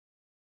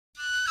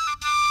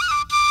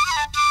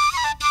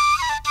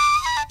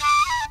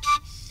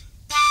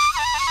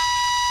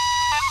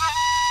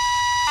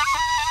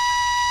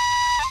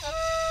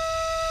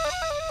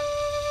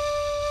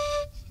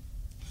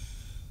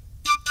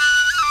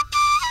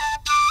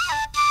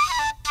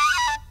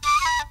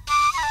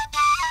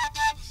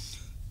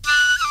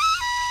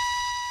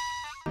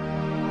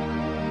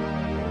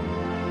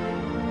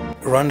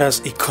Rwanda's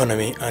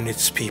economy and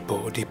its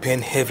people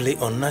depend heavily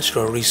on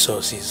natural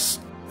resources.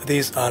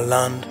 These are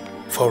land,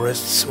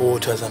 forests,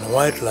 waters, and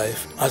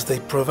wildlife, as they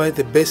provide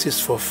the basis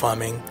for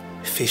farming,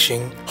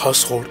 fishing,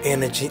 household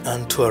energy,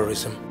 and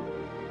tourism.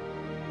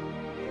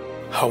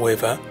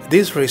 However,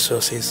 these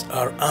resources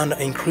are under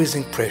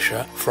increasing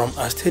pressure from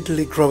a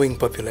steadily growing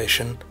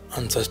population,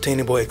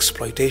 unsustainable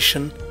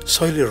exploitation,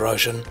 soil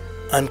erosion,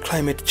 and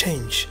climate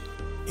change.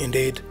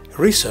 Indeed,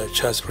 research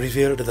has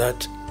revealed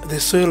that the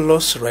soil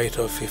loss rate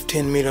of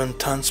 15 million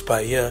tons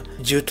per year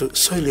due to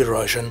soil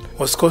erosion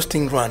was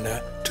costing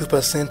Rwanda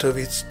 2% of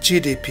its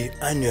GDP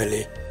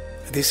annually.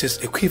 This is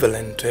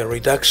equivalent to a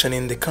reduction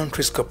in the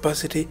country's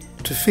capacity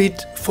to feed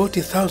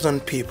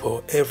 40,000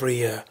 people every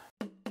year.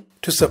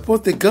 To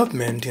support the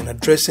government in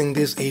addressing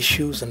these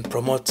issues and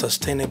promote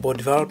sustainable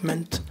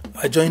development,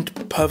 a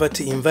joint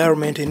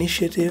Poverty-Environment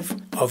Initiative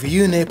of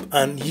UNEP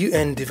and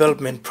UN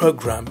Development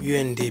Program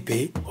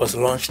UNDP was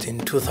launched in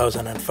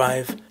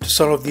 2005 to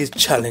solve these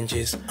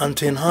challenges and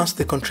to enhance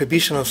the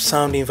contribution of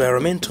sound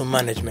environmental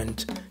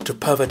management to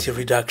poverty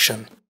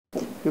reduction.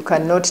 You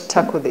cannot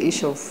tackle the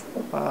issue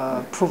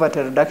of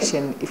poverty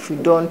reduction if you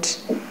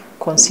don't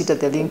consider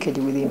the linkage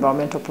with the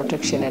environmental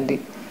protection and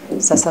the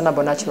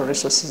sustainable natural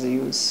resources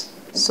use.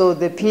 So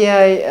the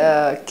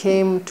PEI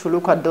came to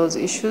look at those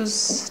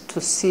issues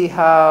to see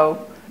how,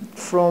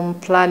 from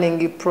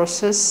planning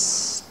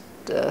process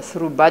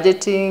through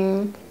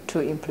budgeting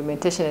to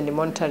implementation and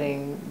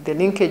monitoring, the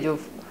linkage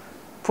of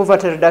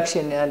poverty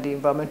reduction and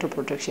environmental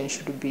protection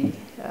should be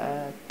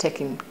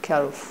taken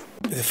care of.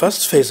 The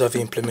first phase of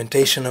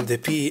implementation of the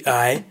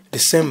PEI,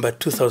 December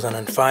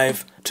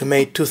 2005 to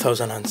May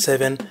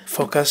 2007,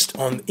 focused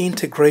on the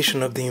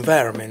integration of the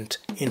environment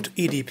into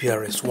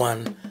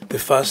EDPRS-1, the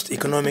first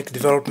economic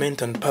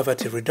development and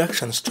poverty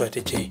reduction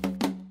strategy.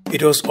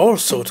 It was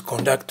also to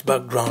conduct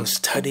background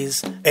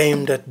studies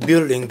aimed at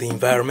building the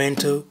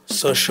environmental,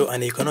 social,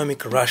 and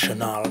economic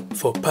rationale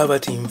for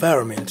poverty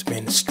environment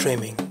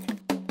mainstreaming.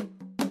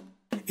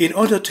 In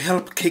order to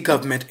help key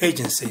government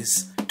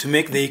agencies to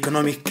make the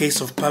economic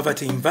case of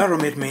poverty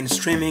environment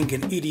mainstreaming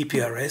in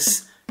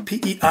EDPRS,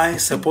 PEI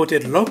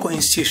supported local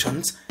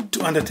institutions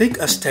to undertake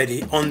a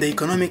study on the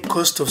economic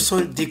cost of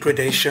soil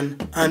degradation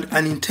and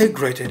an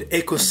integrated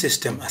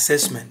ecosystem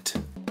assessment.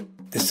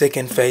 The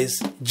second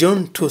phase,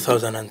 June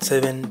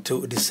 2007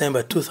 to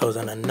December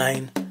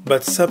 2009,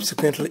 but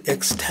subsequently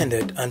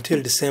extended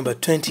until December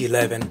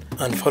 2011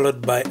 and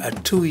followed by a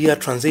 2-year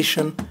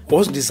transition,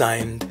 was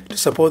designed to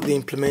support the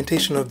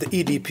implementation of the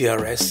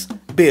EDPRS,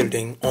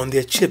 building on the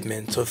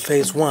achievements of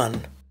Phase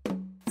 1.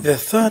 The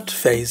third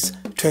phase,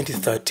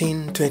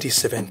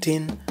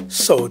 2013-2017,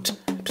 sought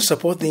to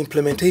support the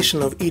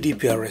implementation of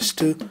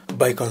EDPRS-2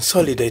 by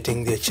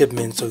consolidating the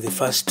achievements of the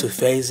first 2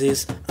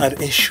 phases and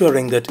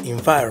ensuring that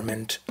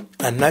environment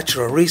and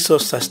natural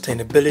resource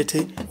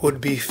sustainability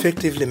would be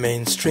effectively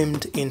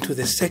mainstreamed into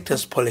the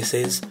sector's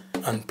policies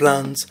and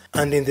plans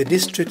and in the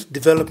district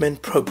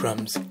development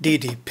programs,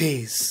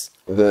 DDPs.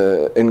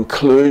 The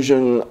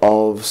inclusion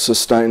of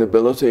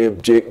sustainability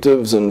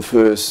objectives in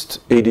first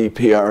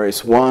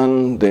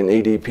EDPRS-1, then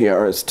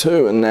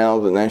EDPRS-2, and now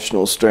the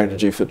National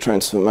Strategy for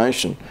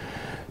Transformation.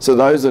 So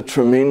those are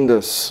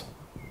tremendous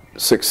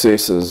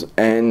successes,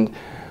 and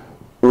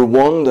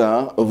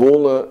Rwanda, of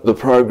all the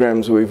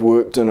programs we've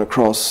worked in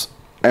across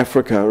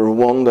Africa,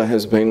 Rwanda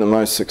has been the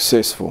most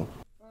successful.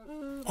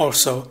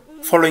 Also,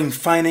 following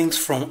findings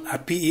from a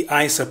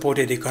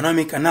PEI-supported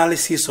economic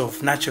analysis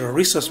of natural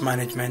resource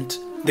management,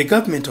 the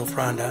government of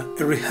Rwanda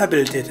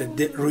rehabilitated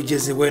the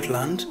Rugezi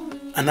wetland,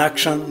 an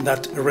action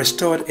that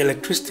restored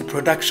electricity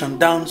production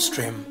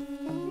downstream.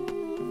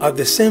 At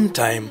the same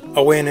time,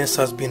 awareness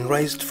has been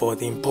raised for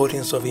the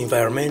importance of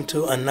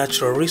environmental and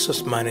natural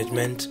resource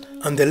management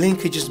and the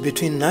linkages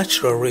between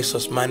natural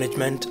resource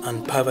management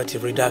and poverty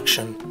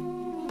reduction.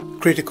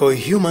 Critical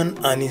human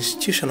and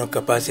institutional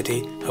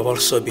capacity have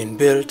also been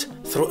built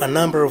through a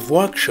number of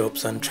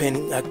workshops and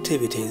training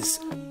activities.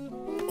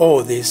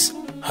 All this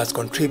has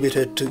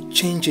contributed to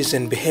changes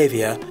in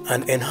behavior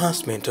and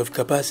enhancement of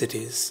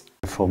capacities.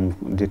 From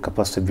the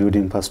capacity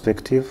building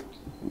perspective,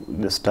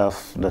 the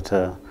staff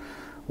that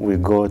we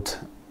got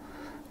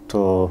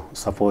to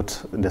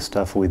support the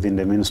staff within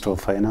the Ministry of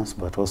Finance,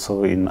 but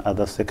also in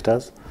other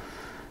sectors,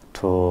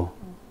 to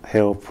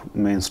help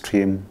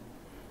mainstream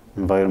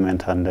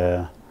environment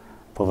and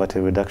poverty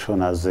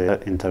reduction as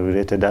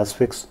interrelated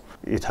aspects.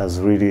 It has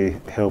really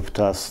helped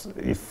us.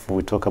 If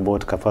we talk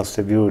about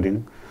capacity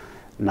building,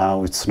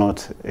 now it's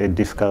not a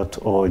difficult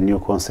or new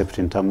concept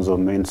in terms of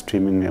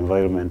mainstreaming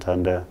environment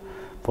and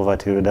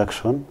poverty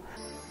reduction.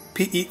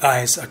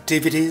 PEI's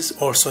activities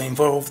also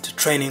involved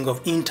training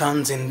of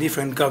interns in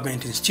different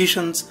government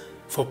institutions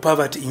for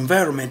poverty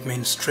environment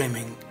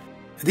mainstreaming.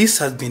 This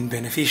has been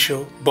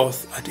beneficial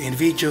both at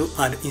individual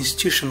and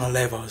institutional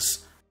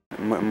levels.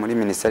 Muri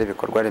Minisiteri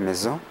y'Ibikorwa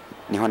Remezo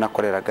niho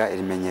nakoreraga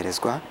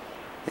irimenyerezwa.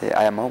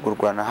 Aya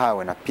mahugurwa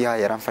nahawe na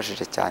PEI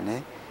yaramfashije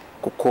cyane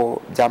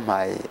kuko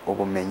byampaye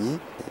ubumenyi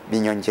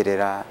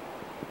binyongerera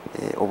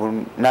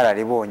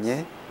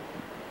ubunararibonye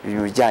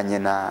bijyanye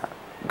na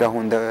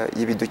gahunda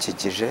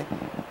y'ibidukikije,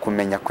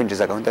 kumenya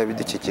kwinjiza gahunda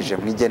y'ibidukikije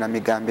mu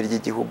igenamigambi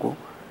ry'igihugu,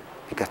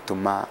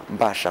 bigatuma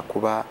mbasha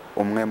kuba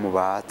umwe mu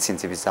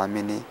batsinze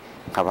ibizamini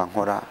nkaba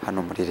nkora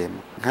hano muri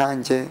REMA.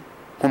 Nkanjye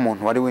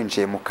nk'umuntu wari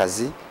winjiye mu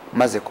kazi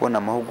maze kubona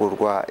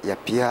amahugurwa ya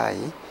PEI,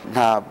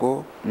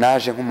 ntabwo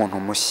naje nk'umuntu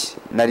mushya,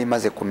 nari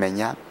maze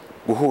kumenya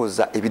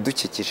guhuza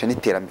ibidukikije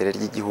n'iterambere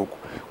ry'igihugu,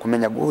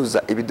 kumenya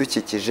guhuza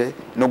ibidukikije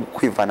no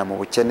kwivana mu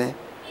bukene,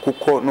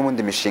 kuko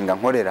n'ubundi mishinga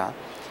nkorera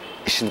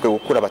ishinzwe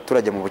gukura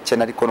abaturage mu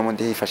bukene ariko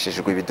n'ubundi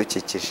hifashishijwe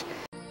ibidukikije.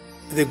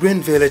 The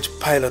Green Village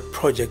pilot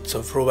projects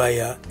of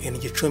Rubaya in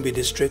Gicumbi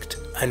district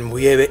and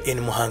Muyebe in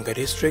Muhanga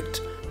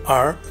district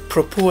are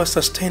proper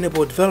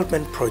sustainable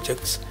development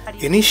projects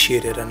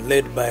initiated and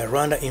led by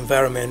Rwanda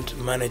Environment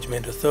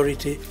Management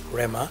Authority,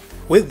 REMA,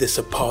 with the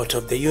support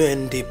of the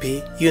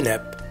UNDP-UN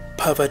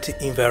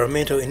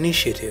Poverty-Environment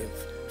Initiative,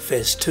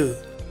 Phase 2.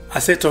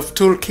 A set of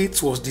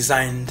toolkits was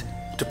designed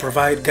to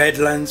provide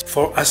guidelines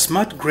for a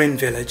smart green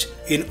village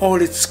in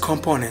all its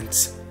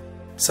components: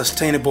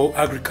 sustainable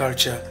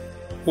agriculture,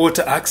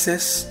 water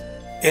access,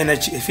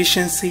 energy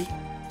efficiency,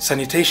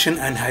 sanitation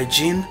and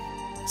hygiene,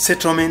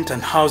 settlement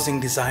and housing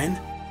design,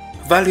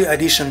 value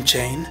addition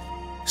chain,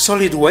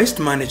 solid waste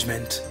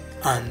management,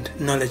 and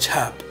knowledge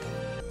hub.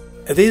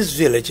 These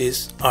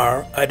villages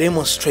are a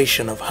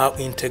demonstration of how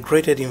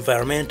integrated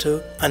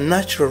environmental and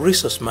natural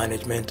resource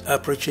management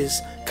approaches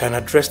can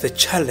address the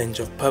challenge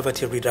of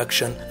poverty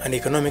reduction and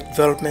economic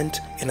development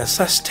in a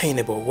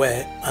sustainable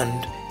way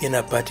and in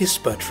a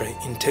participatory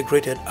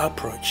integrated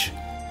approach.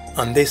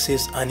 And this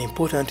is an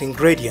important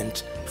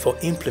ingredient for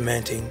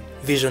implementing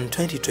Vision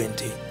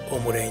 2020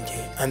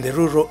 Omurenge and the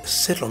Rural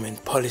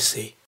Settlement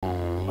Policy.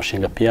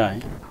 Umushinga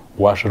PEI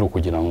waje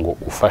kugira ngo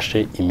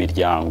ufashe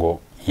imiryango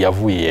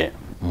yavuye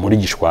muri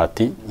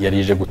Gishwati yari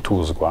ije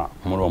gutuzwa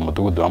muri uwo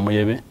mudugudu wa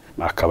Muyebe,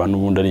 akaba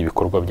n'ubundi ari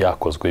ibikorwa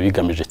byakozwe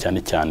bigamije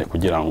cyane cyane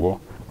kugira ngo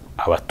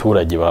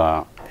abaturage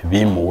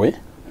bimuwe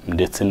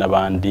ndetse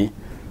n'abandi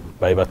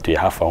bari batuye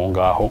hafi aho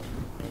ngaho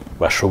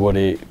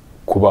bashobore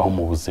kubaho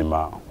mu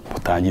buzima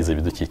butangiza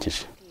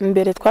ibidukikije.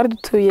 Mbere twari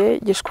dutuye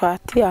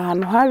Gishwati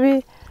ahantu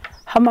habi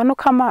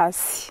hamanuka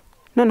amazi,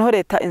 noneho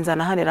leta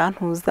inzana hano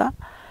irantuza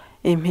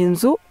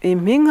impinzu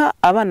impinka,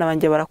 abana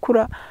banjye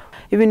barakura,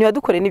 ibintu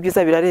yadukoreye ni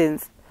byiza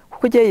birarenze.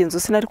 We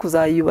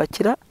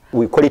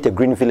call it a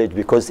green village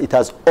because it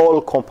has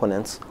all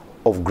components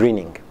of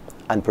greening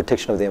and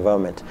protection of the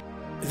environment.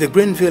 The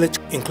green village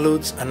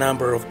includes a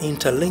number of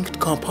interlinked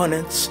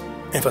components,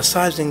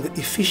 emphasizing the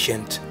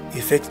efficient,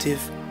 effective,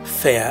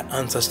 fair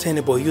and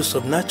sustainable use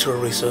of natural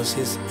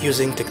resources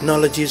using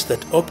technologies that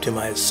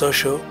optimize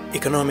social,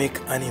 economic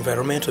and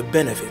environmental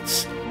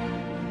benefits.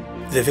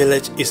 The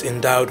village is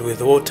endowed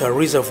with water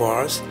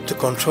reservoirs to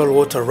control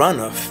water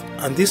runoff,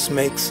 and this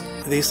makes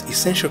this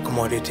essential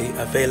commodity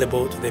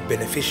available to the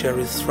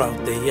beneficiaries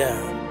throughout the year.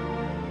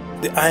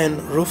 The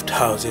iron-roofed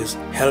houses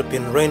help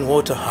in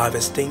rainwater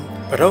harvesting,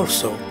 but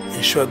also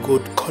ensure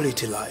good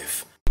quality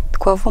life.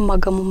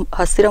 Twavomaga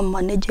hasira mu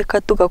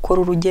manegeka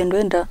tugakora urugendo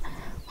wenda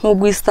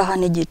nk'ugwisaha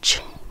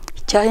n'igice.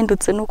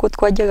 Icyahindutse nuko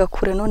twajyaga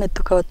kure, none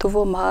tukaba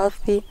tuvoma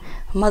hafi,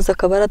 amazi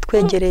akaba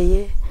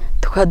aratwegereye,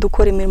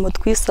 tukadukora imirimo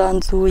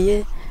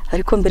twisanzuye,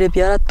 ariko mbere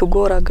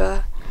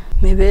byaratugoraga,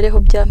 mibereho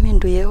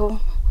byampinduyeho.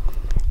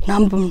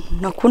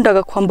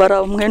 Nakundaga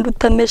kwambara umwenda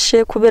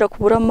utameshe kubera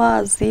kubura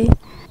amazi,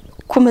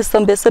 kumesa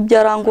mbese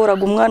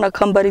byarangoraga, umwana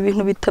akambara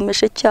ibintu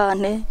bitameshe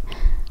cyane,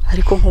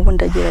 ariko nk'ubu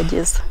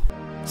ndagerageza.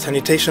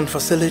 Sanitation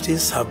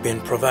facilities have been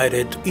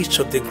provided to each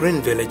of the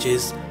green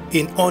villages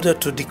in order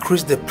to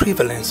decrease the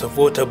prevalence of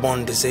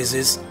waterborne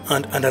diseases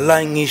and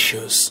underlying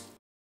issues.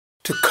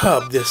 To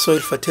curb the soil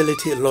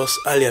fertility loss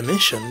earlier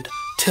mentioned,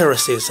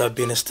 terraces have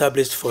been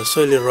established for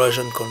soil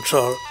erosion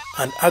control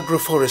and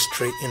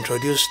agroforestry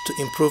introduced to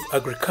improve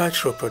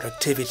agricultural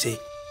productivity.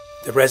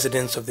 The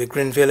residents of the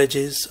green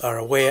villages are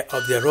aware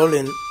of their role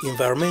in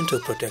environmental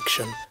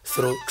protection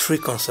through tree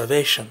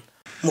conservation.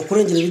 Mu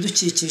kurengera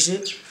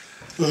ibidukikije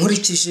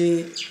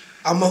nkurikije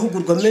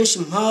amahugurwa menshi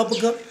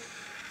mpabwa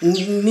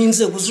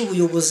n'inzego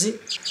z'ubuyobozi,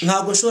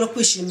 ntabwo nshobora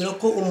kwishimira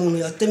ko umuntu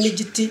yatemye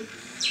igiti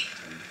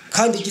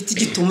kandi igiti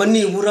gituma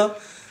nibura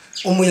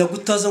umuyaga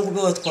utaza ngo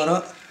ube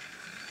watwara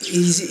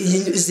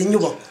izi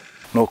nyubako.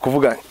 No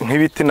kuvuga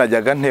nk'ibiti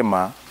najyaga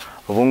ntema,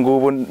 ubu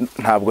ngubu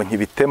ntabwo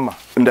nkibitema,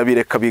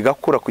 ndabireka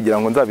bigakura kugira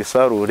ngo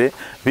nzabisarure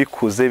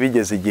bikuze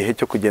bigeze igihe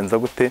cyo kugenza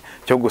gute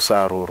cyo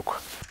gusarurwa.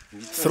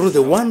 Through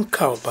the One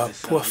Cow per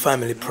Poor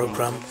Family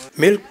program,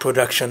 milk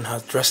production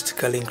has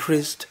drastically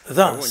increased,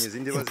 thus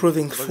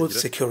improving food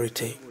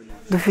security.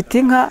 Dufite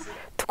inka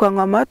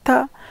tukanywa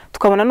amata,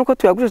 tukabona nuko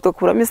tuyagurisha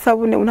tugakuramo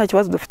isabune, nta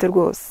kibazo dufite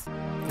rwose.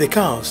 The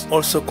cows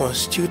also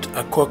constitute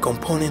a core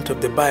component of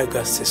the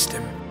biogas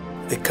system.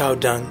 The cow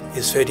dung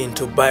is fed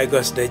into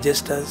biogas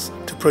digesters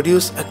to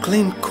produce a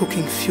clean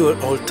cooking fuel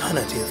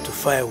alternative to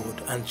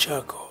firewood and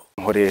charcoal.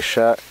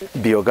 Nkoresha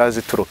biogas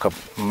ituruka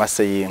mu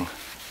mase y'inka.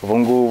 Ubu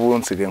ngubu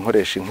nsigaye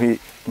nkoresha inkwi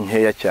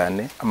nkeya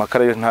cyane,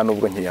 amakara yo nta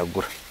nubwo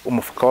nkiyagura.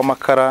 Umufuka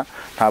w'amakara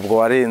ntabwo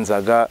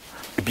warenzaga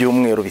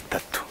ibyumweru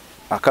bitatu.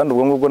 Akandi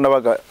ubwo ngubwo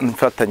nabaga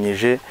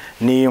mfatanyije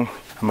n'inkwi.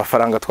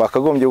 amafaranga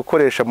twakagombye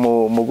gukoresha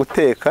mu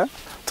guteka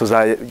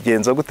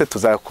tuzagenza gute,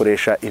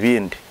 tuzakoresha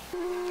ibindi.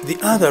 The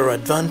other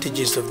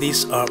advantages of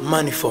this are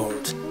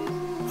manifold.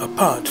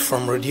 Apart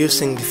from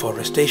reducing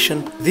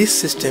deforestation, this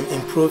system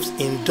improves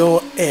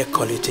indoor air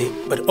quality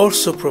but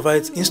also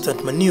provides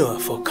instant manure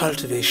for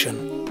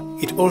cultivation.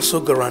 It also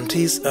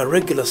guarantees a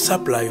regular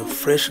supply of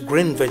fresh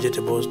green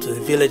vegetables to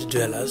the village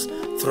dwellers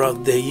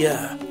throughout the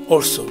year,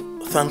 also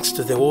thanks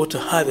to the water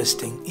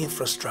harvesting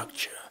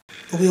infrastructure.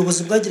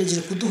 Ubuyobozi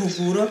bwagerageje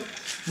kuduhugura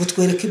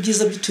butwereka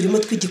ibyiza by'uturima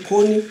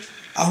tw'igikoni,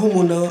 aho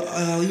umuntu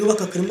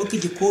yubaka akarima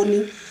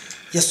k'igikoni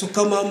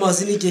yasukamo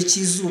amazi n'igihe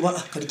cy'izuba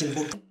akarya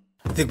imboga.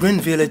 The Green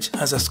Village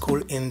has a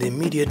school in the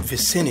immediate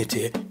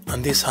vicinity,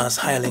 and this has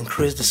highly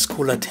increased the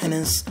school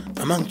attendance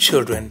among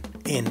children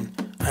in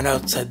and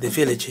outside the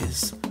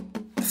villages.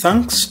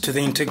 Thanks to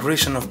the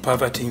integration of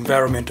poverty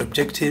environment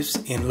objectives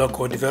in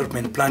local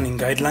development planning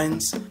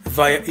guidelines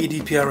via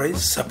EDPRS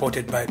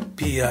supported by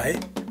PEI,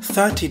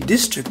 30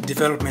 district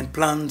development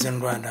plans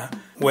in Rwanda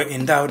were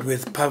endowed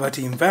with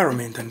poverty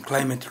environment and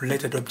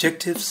climate-related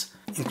objectives,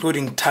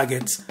 including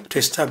targets to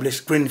establish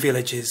green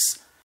villages.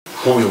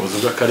 Nk'ubuyobozi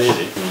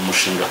bw'akarere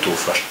umushinga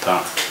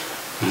tuwufata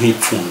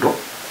nk'ipfundo,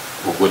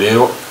 ubwo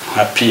rero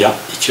nka PIA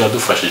icyo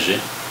yadufashije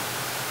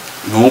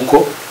ni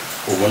uko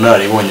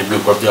ubunararibonye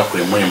bw'uko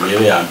byakorewe muri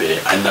murebe ya mbere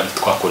ari nabyo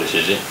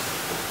twakoresheje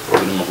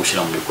turimo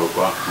gushyira mu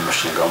bikorwa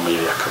umushinga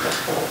w'umurebe ya kabiri.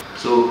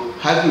 So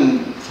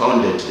having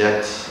found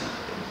that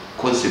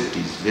concept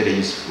is very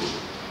useful,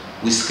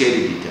 we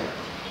scaled it up.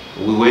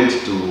 We went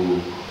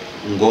to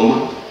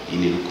Ngoma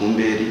in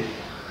Lukumberi,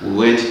 we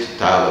went to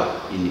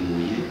Taba in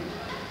Huye,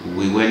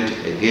 we went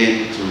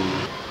again to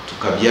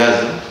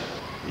Kabyaza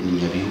in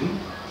Nyabihu.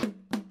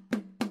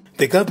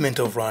 The government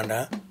of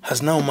Rwanda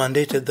has now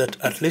mandated that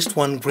at least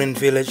one green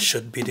village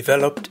should be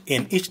developed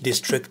in each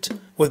district,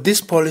 with this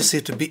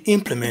policy to be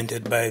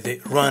implemented by the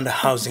Rwanda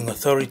Housing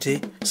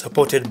Authority,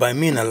 supported by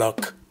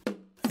Minaloc.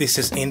 This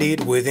is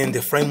indeed within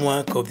the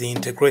framework of the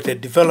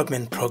Integrated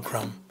Development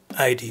Program,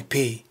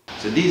 IDP.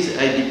 So these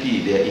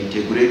IDP, they are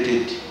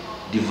Integrated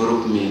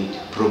Development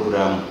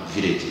Program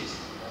villages,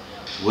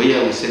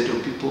 where we settle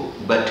people,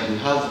 but we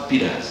have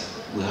pillars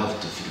we have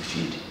to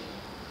fulfill.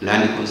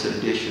 Land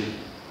consolidation,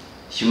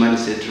 human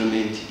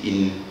settlement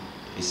in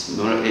a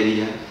small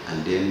area,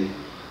 and then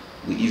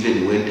we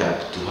even went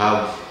up to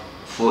have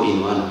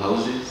 4-in-1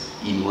 houses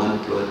in one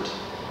plot,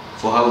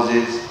 4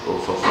 houses or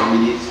 4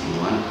 families in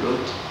one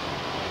plot.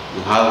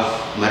 We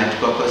have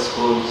multi-purpose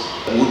halls,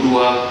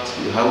 woodwork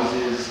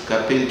houses,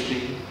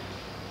 carpentry,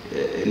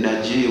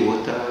 energy,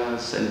 water,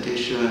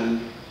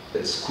 sanitation,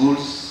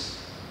 schools,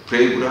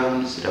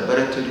 playgrounds,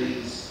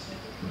 laboratories,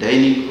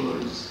 dining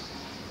halls,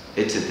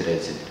 etc.,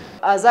 etc.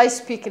 As I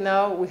speak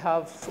now, we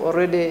have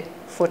already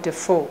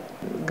 44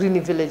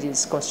 green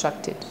villages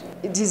constructed.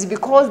 It is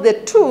because the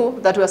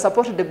 2 that were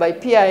supported by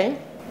PI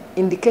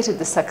indicated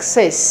the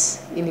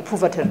success in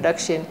poverty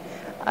reduction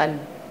and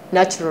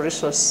natural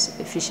resource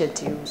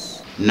efficient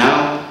use.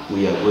 Now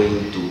we are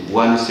going to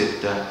one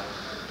sector,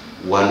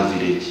 one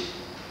village,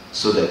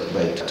 so that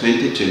by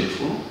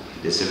 2024,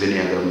 the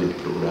 7-year government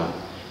program,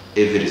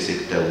 every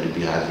sector will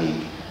be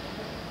having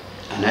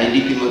an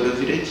IDP model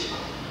village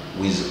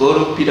with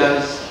all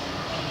pillars,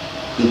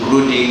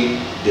 including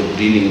the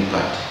greening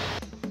part.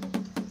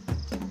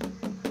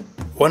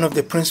 One of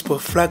the principal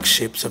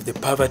flagships of the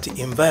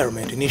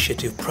Poverty-Environment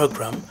Initiative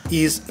Program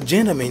is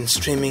gender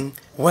mainstreaming,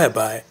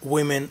 whereby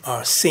women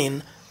are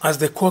seen as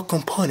the core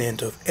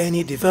component of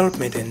any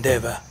development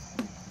endeavor.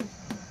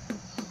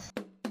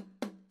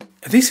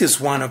 This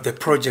is one of the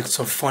projects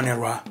of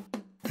FONERA,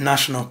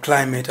 National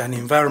Climate and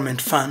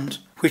Environment Fund,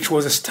 which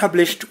was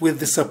established with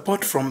the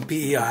support from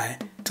PEI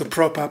to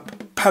prop up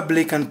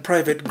public and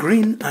private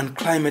green and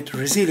climate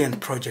resilient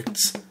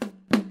projects.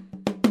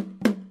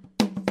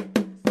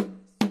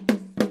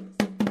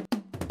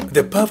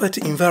 The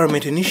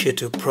Poverty-Environment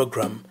Initiative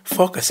Program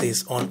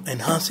focuses on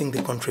enhancing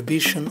the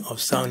contribution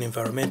of sound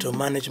environmental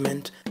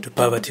management to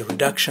poverty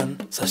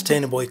reduction,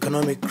 sustainable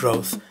economic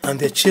growth, and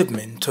the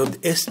achievement of the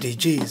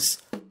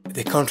SDGs.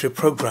 The country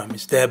program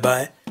is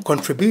thereby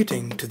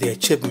contributing to the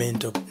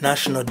achievement of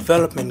national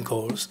development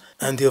goals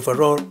and the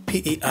overall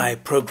PEI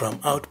program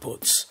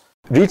outputs.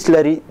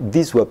 Literally,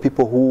 these were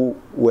people who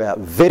were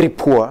very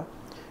poor.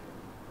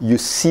 You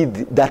see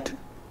that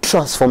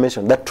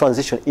transformation, that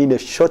transition in a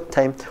short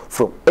time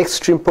from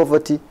extreme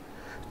poverty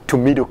to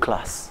middle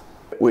class.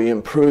 We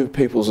improve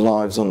people's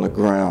lives on the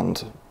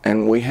ground,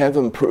 and we have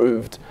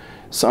improved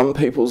some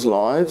people's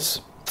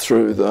lives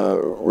through the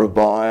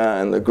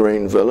Rubaya and the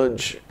Green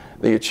Village.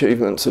 The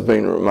achievements have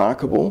been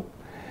remarkable,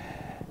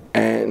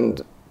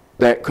 and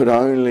that could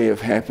only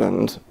have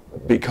happened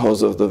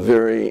because of the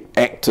very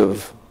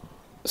active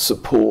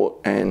support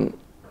and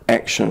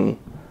action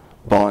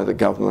by the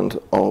government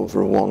of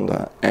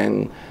Rwanda.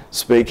 And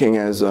speaking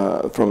as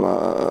from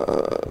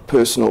a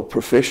personal,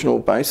 professional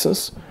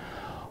basis,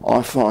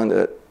 I find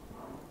it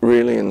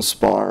really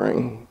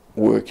inspiring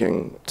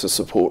working to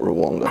support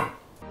Rwanda.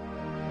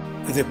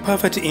 The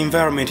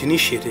Poverty-Environment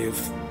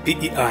Initiative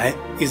PEI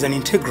is an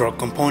integral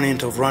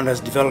component of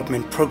Rwanda's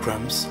development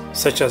programs,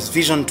 such as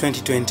Vision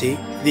 2020,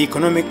 the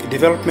Economic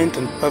Development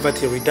and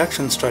Poverty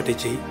Reduction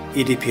Strategy,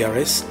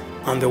 EDPRS,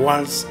 and the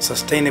World's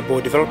Sustainable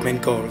Development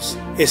Goals,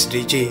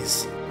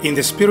 SDGs. In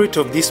the spirit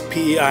of this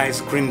PEI's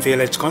Green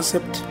Village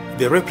concept,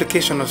 the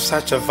replication of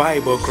such a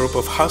viable group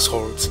of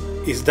households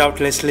is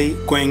doubtlessly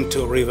going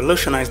to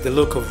revolutionize the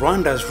look of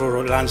Rwanda's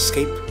rural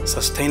landscape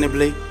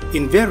sustainably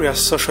in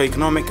various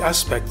socio-economic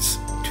aspects,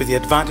 to the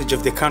advantage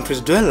of the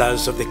country's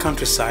dwellers of the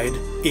countryside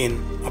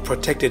in a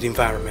protected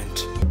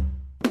environment.